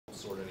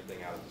sort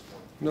anything out at this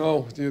point?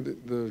 No,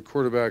 the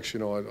quarterbacks,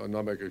 I'm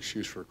not making an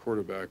excuse for a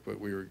quarterback, but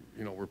we're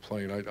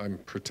playing. I'm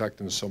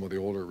protecting some of the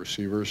older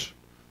receivers,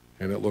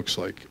 and it looks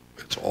like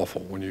it's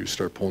awful when you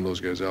start pulling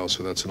those guys out.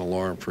 So that's an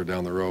alarm for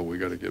down the road. We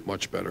got to get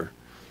much better.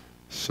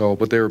 So,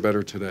 but they were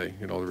better today.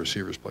 The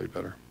receivers played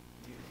better.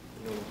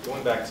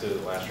 Going back to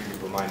last year,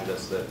 you reminded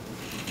us that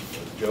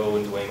Joe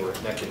and Dwayne were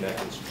neck and neck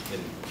in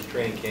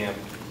training camp.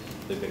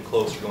 They've been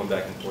closer going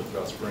back and forth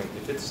throughout spring.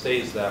 If it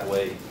stays that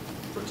way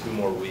for 2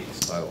 more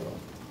weeks, I don't know.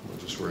 We'll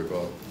just worry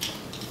about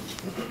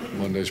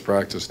Monday's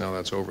practice. Now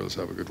that's over. Let's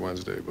have a good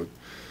Wednesday. But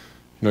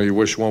you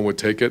wish one would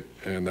take it,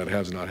 and that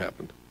has not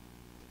happened.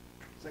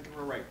 Second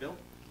row right, Bill.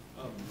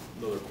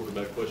 Another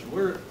quarterback question.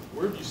 Where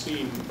have you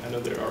seen, I know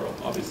they are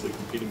obviously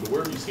competing, but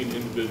where have you seen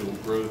individual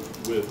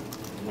growth with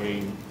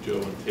Dwayne, Joe,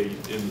 and Tate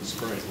in the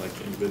spring, like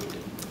individually?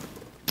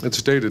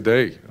 It's day to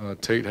day.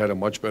 Tate had a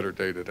much better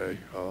day today.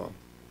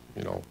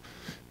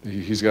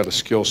 He's got a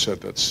skill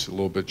set that's a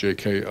little bit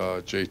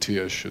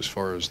JT-ish as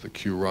far as the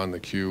Q run, the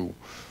Q.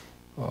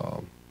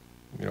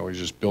 He's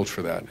just built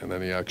for that. And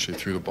then he actually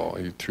threw the ball.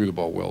 He threw the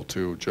ball well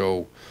too.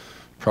 Joe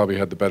probably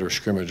had the better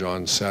scrimmage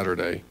on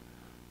Saturday,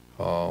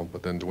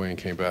 but then Dwayne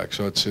came back.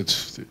 So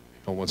it's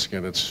once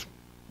again, it's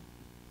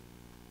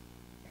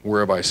where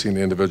have I seen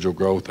the individual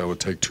growth? That would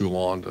take too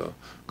long to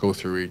go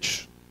through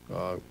each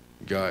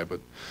guy.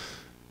 But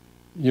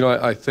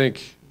I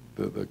think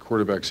the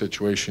quarterback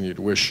situation, you'd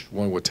wish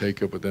one would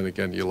take it, but then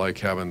again, you like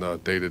having the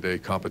day-to-day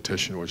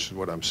competition, which is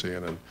what I'm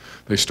seeing. And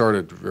they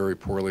started very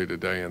poorly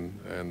today,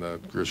 and the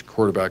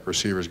quarterback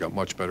receivers got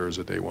much better as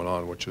the day went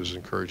on, which is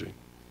encouraging.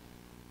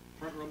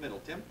 Front row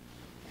middle, Tim.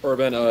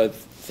 Urban,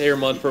 Thayer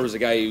Munford was a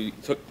guy who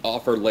took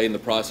offer late in the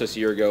process a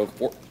year ago.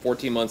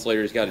 14 months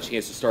later, he's got a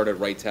chance to start at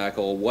right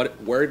tackle.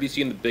 Where have you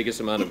seen the biggest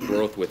amount of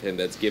growth with him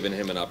that's given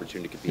him an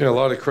opportunity to compete? Yeah, a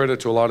lot of credit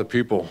to a lot of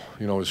people.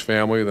 His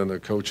family, then the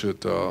coach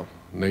at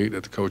Nate,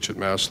 the coach at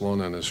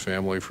Massillon, and his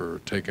family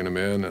for taking him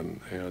in,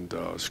 and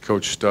his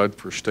coach Stud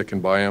for sticking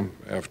by him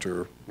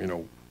after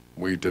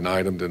we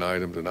denied him,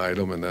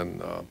 and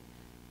then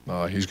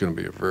he's going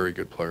to be a very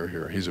good player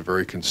here. He's a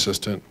very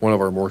consistent, one of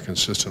our more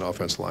consistent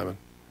offensive linemen.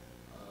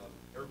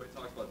 Everybody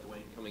talks about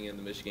Dwayne coming in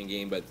the Michigan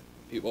game, but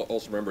people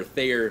also remember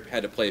Thayer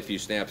had to play a few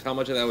snaps. How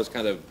much of that was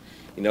kind of,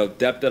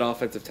 depth at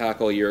offensive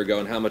tackle a year ago,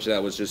 and how much of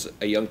that was just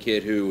a young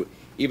kid who,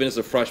 even as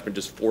a freshman,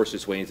 just forced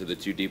his way into the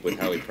 2 deep with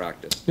how he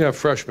practiced? Yeah,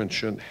 freshmen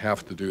shouldn't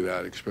have to do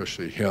that,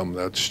 especially him.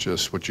 That's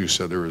just what you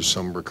said. There was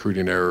some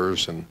recruiting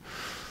errors and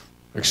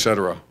et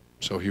cetera.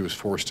 So he was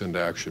forced into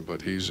action,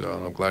 but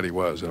I'm glad he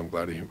was, and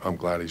I'm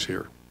glad he's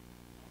here.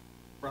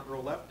 Front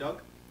row left,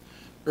 Doug.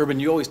 Urban,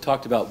 you always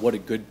talked about what a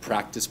good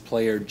practice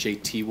player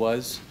JT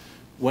was.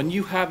 When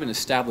you have an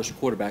established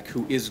quarterback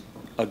who is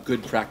a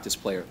good practice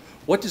player,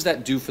 what does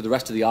that do for the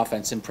rest of the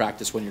offense in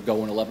practice when you're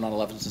going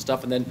 11-on-11s and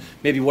stuff? And then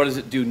maybe what does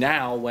it do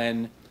now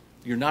when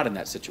you're not in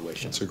that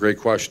situation? It's a great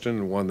question,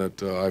 and one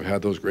that I've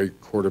had those great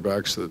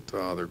quarterbacks that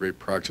they're great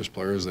practice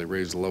players. They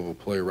raise the level of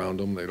play around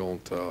them. They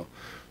don't,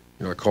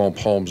 I call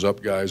them palms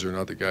up guys. They're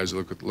not the guys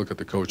that look at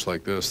the coach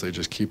like this. They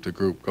just keep the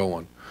group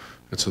going.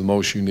 It's the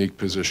most unique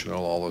position in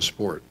all of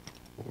sport.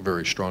 A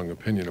very strong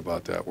opinion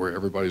about that, where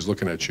everybody's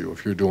looking at you.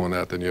 If you're doing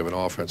that, then you have an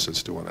offense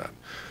that's doing that.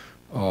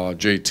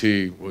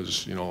 JT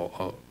was,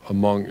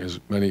 among as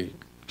many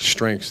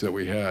strengths that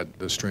we had,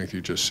 the strength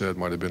you just said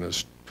might have been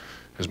as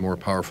more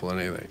powerful than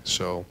anything.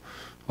 So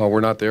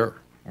we're not there.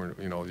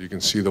 You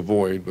can see the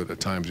void, but at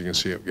times you can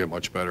see it get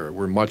much better.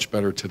 We're much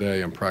better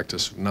today in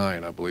practice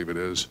 9, I believe it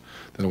is,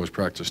 than it was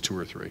practice 2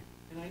 or 3.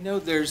 And I know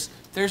there's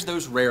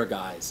those rare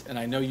guys, and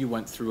I know you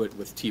went through it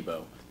with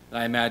Tebow. And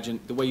I imagine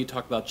the way you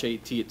talk about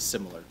JT, it's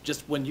similar.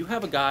 Just when you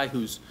have a guy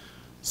who's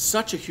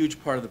such a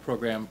huge part of the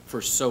program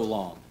for so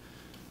long,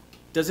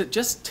 does it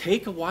just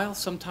take a while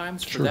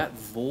sometimes for that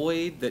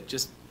void that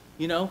just,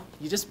 you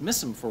just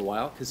miss him for a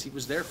while because he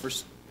was there for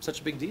such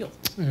a big deal?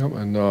 Yeah,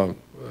 and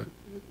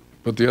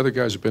but the other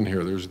guys have been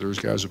here. There's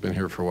guys who have been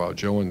here for a while.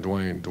 Joe and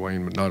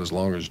Dwayne not as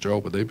long as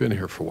Joe, but they've been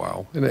here for a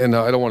while. And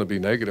I don't want to be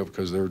negative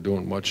because they were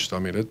doing much. I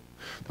mean, that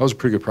was a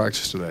pretty good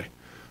practice today.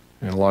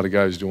 And a lot of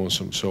guys doing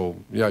some. So,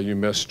 yeah, you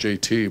miss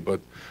JT, but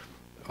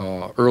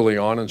early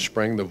on in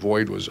spring, the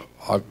void was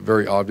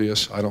very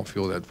obvious. I don't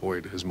feel that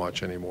void as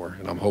much anymore,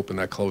 and I'm hoping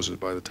that closes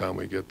by the time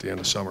we get to the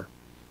end of summer.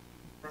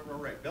 Front row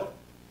right, Bill.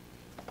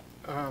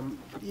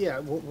 Yeah,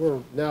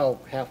 we're now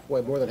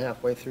more than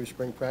halfway through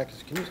spring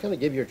practice. Can you just kind of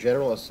give your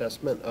general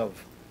assessment of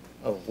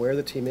where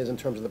the team is in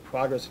terms of the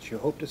progress that you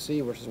hope to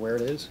see versus where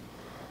it is?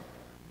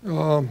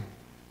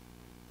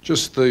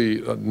 Just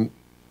the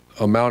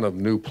amount of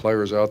new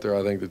players out there.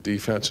 I think the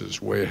defense is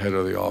way ahead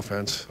of the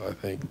offense. I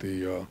think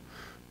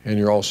and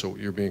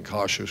you're being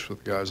cautious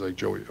with guys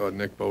like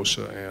Nick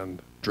Bosa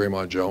and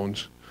Draymond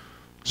Jones.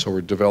 So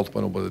we're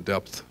developing a little bit of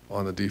depth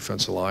on the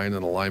defensive line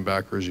and the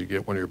linebackers. You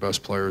get one of your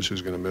best players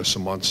who's going to miss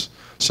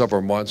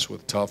several months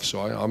with tough. So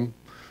I'm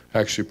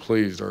actually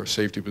pleased. Our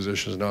safety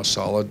position is now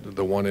solid.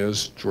 The one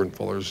is Jordan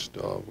Fuller's.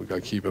 We got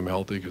to keep him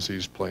healthy because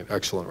he's playing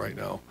excellent right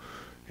now.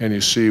 And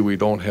you see, we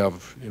don't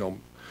have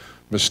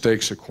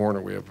mistakes at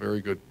corner. We have very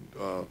good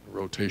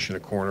rotation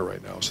at corner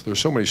right now. So there's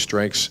so many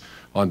strengths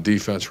on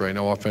defense right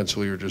now.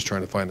 Offensively, you're just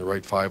trying to find the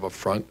right five up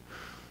front.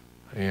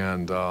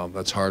 And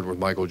that's hard with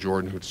Michael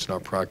Jordan, who's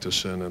not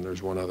practicing, and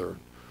there's one other,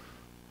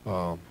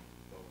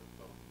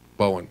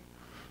 Bowen.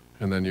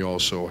 And then you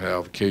also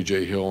have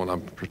K.J. Hill, and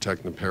I'm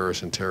protecting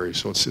Paris and Terry.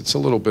 So it's a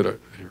little bit of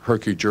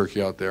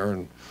herky-jerky out there,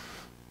 and,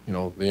 you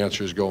know, the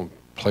answer is go and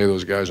play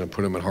those guys and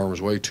put them in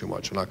harm's way too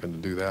much. I'm not going to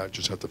do that.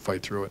 Just have to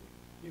fight through it.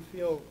 Do you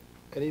feel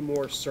any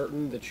more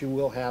certain that you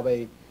will have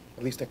at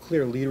least a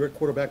clear leader at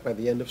quarterback by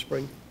the end of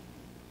spring?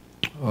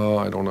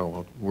 I don't know.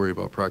 I'll worry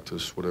about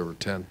practice, whatever,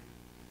 10.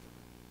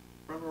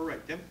 Front row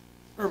right, Tim.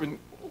 Urban,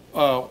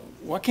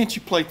 why can't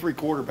you play three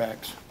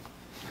quarterbacks?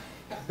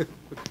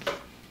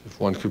 If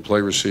one could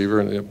play receiver,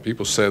 and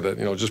people say that,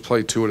 you know, just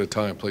play two at a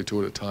time, play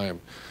two at a time.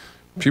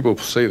 People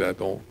say that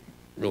don't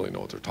really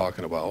know what they're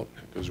talking about,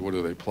 because what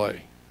do they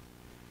play?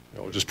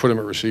 You know, just put him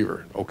at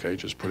receiver. Okay,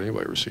 just put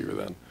anybody at receiver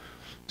then.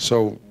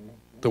 So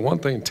the one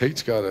thing,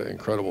 Tate's got an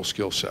incredible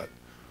skill set.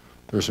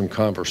 There's some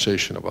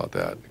conversation about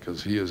that,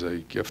 because he is a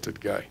gifted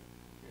guy.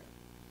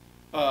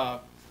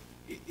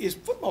 Is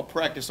football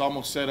practice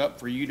almost set up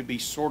for you to be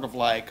sort of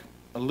like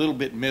a little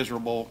bit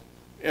miserable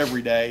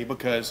every day,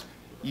 because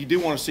you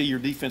do want to see your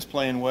defense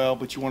playing well,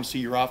 but you want to see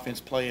your offense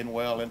playing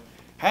well? And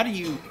how do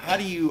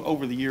you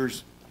over the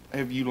years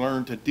have you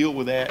learned to deal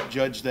with that,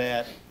 judge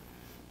that,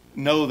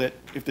 know that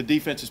if the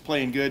defense is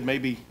playing good,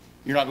 maybe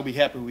you're not going to be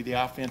happy with the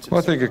offense? Well,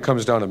 I think it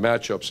comes down to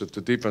matchups. If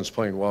the defense is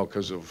playing well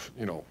because of,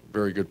 you know,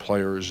 very good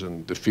players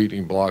and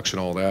defeating blocks and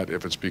all that,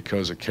 if it's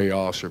because of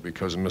chaos or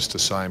because of missed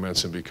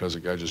assignments and because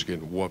a guy just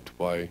getting whooped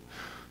by,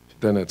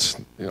 then it's,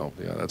 you know,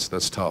 yeah,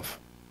 that's tough.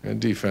 And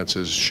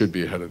defenses should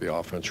be ahead of the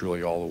offense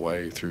really all the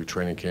way through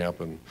training camp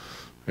and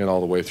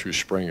all the way through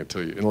spring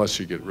unless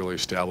you get really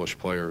established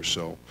players.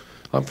 So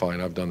I'm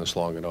fine. I've done this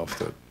long enough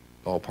that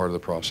all part of the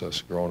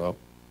process growing up.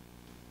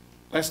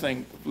 Last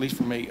thing, at least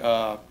for me,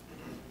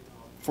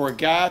 for a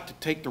guy to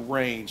take the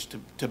reins,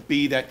 to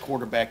be that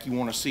quarterback you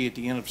want to see at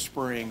the end of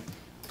spring,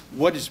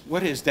 what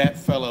has that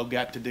fellow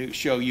got to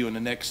show you in the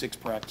next 6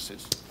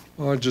 practices?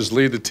 Well, just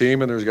lead the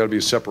team, and there's got to be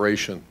a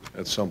separation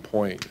at some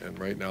point. And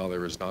right now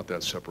there is not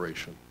that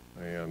separation.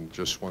 And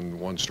just when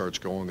one starts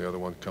going, the other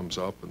one comes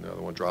up, and the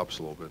other one drops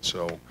a little bit.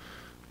 So,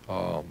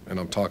 and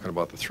I'm talking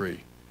about the 3.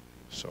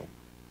 So.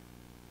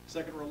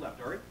 Second row left,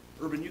 Ari.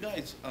 Urban, you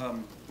guys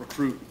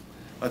recruit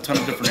a ton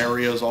of different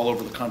areas all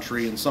over the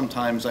country, and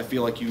sometimes I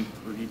feel like you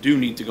do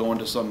need to go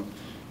into some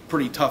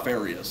pretty tough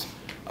areas.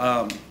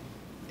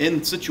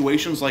 In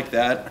situations like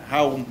that,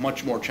 how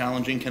much more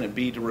challenging can it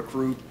be to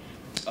recruit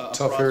a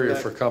Tough area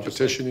prospect? for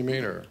competition, you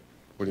mean, or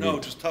what do you No,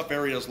 mean? just tough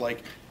areas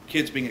like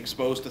kids being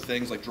exposed to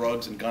things like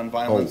drugs and gun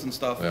violence and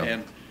stuff. yeah.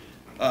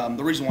 And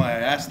the reason why I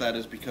asked that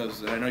is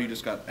because, and I know you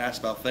just got asked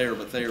about Thayer,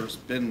 but Thayer's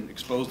been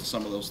exposed to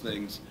some of those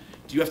things.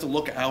 Do you have to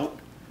look out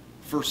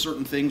for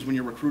certain things when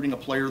you're recruiting a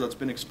player that's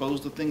been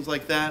exposed to things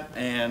like that?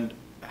 And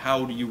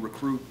how do you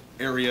recruit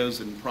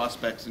areas and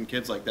prospects and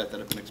kids like that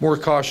have been exposed? More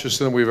cautious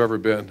than we've ever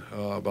been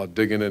about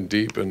digging in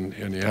deep, and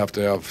you have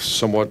to have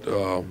somewhat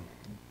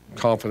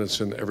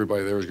confidence in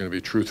everybody there is going to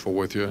be truthful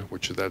with you,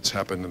 which that's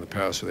happened in the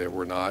past, they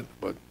were not.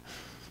 But,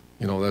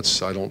 you know,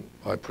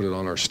 I put it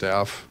on our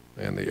staff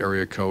and the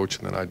area coach,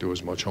 and then I do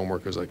as much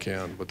homework as I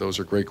can. But those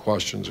are great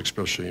questions,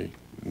 especially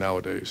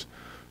nowadays.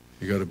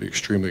 You got to be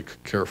extremely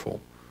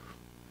careful.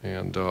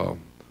 And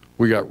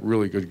we got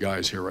really good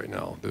guys here right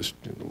now.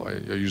 I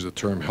use the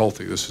term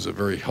healthy. This is a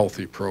very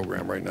healthy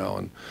program right now.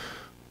 And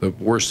the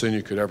worst thing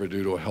you could ever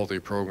do to a healthy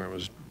program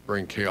is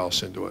bring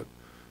chaos into it.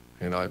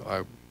 And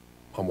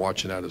I'm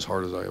watching that as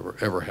hard as I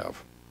ever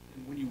have.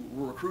 When you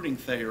were recruiting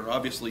Thayer,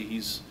 obviously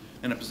he's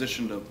in a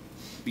position to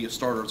be a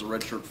starter as a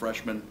redshirt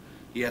freshman.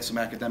 He had some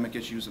academic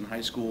issues in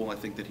high school. I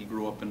think that he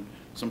grew up in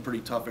some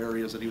pretty tough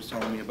areas that he was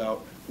telling me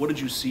about. What did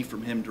you see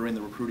from him during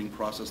the recruiting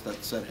process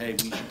that said, hey, we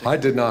should take I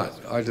did not.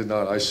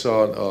 I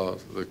saw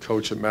the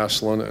coach at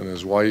Massillon and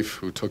his wife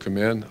who took him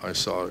in. I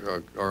saw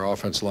our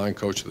offensive line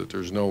coach that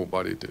there's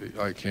nobody,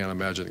 I can't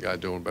imagine a guy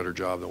doing a better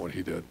job than what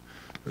he did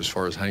as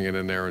far as hanging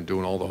in there and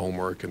doing all the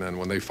homework. And then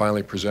when they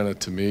finally presented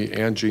to me,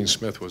 and Gene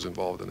Smith was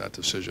involved in that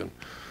decision.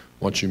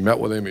 Once you met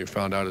with him, you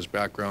found out his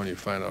background, you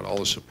found out all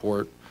the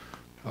support.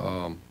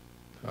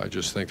 I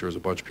just think there was a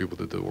bunch of people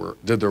that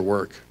did their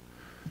work.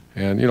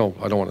 And, you know,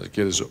 I don't want to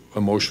get as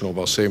emotional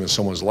about saving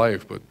someone's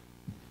life, but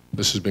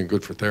this has been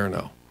good for Thayer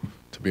now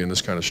to be in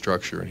this kind of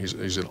structure. And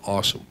he's an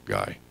awesome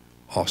guy,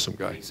 awesome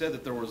guy. He said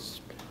that there was,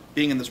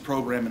 being in this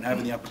program and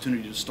having the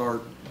opportunity to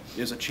start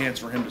is a chance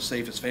for him to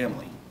save his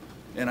family.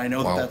 And I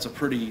know Wow. that that's a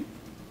pretty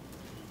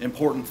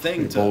important thing.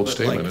 Pretty bold but,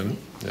 statement, like, isn't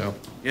it? Yeah.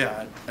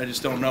 Yeah, I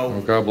just don't know.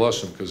 Well, God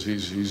bless him, because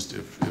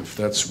if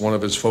that's one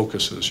of his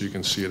focuses, you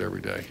can see it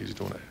every day. He's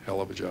doing a hell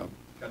of a job.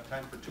 Got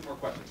time for 2 more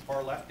questions.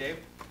 Far left, Dave.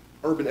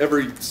 Urban,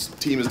 every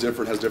team is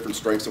different, has different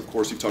strengths. Of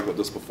course, you've talked about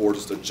this before,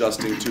 just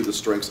adjusting to the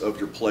strengths of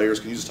your players.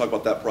 Can you just talk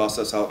about that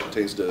process, how it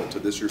pertains to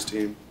this year's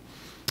team?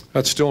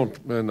 That's still,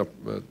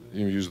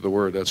 you use the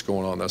word, that's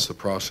going on. That's the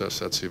process.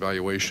 That's the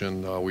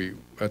evaluation.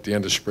 At the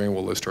end of spring,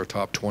 we'll list our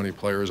top 20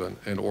 players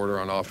in order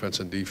on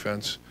offense and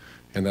defense.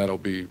 and that'll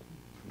be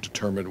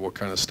determined what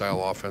kind of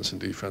style offense and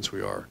defense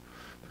we are.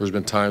 There's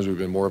been times we've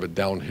been more of a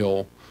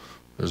downhill.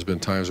 There's been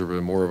times we've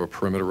been more of a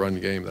perimeter run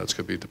game. That's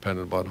going to be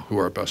dependent on who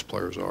our best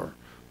players are.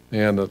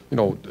 And, you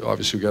know,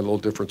 obviously we got a little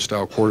different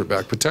style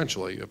quarterback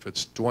potentially. If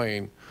it's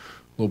Dwayne, a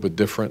little bit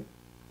different.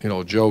 You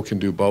know, Joe can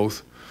do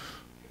both.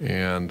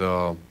 And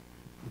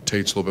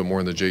Tate's a little bit more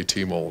in the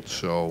JT mold.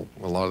 So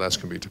a lot of that's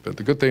going to be dependent.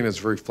 The good thing is it's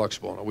very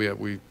flexible.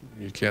 You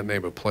can't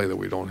name a play that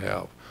we don't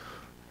have.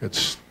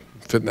 It's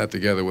fitting that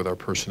together with our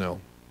personnel.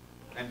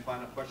 And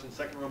final question,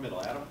 second row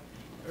middle, Adam.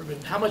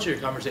 Urban, how much of your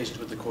conversations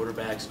with the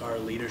quarterbacks are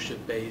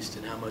leadership-based,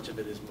 and how much of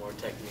it is more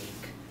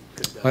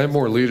technique? I am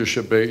more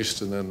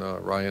leadership-based, and then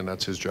Ryan,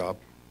 that's his job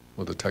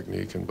with the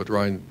technique. But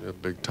Ryan, a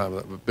big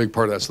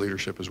part of that's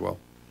leadership as well.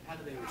 How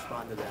do they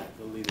respond to that,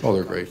 the leadership Oh,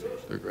 they're great.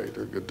 conversation? They're great.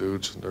 They're good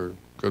dudes. And they're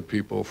good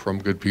people from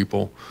good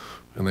people,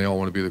 and they all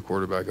want to be the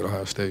quarterback at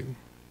Ohio State.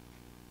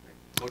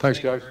 Coach, Thanks,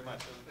 thank you guys. very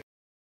much.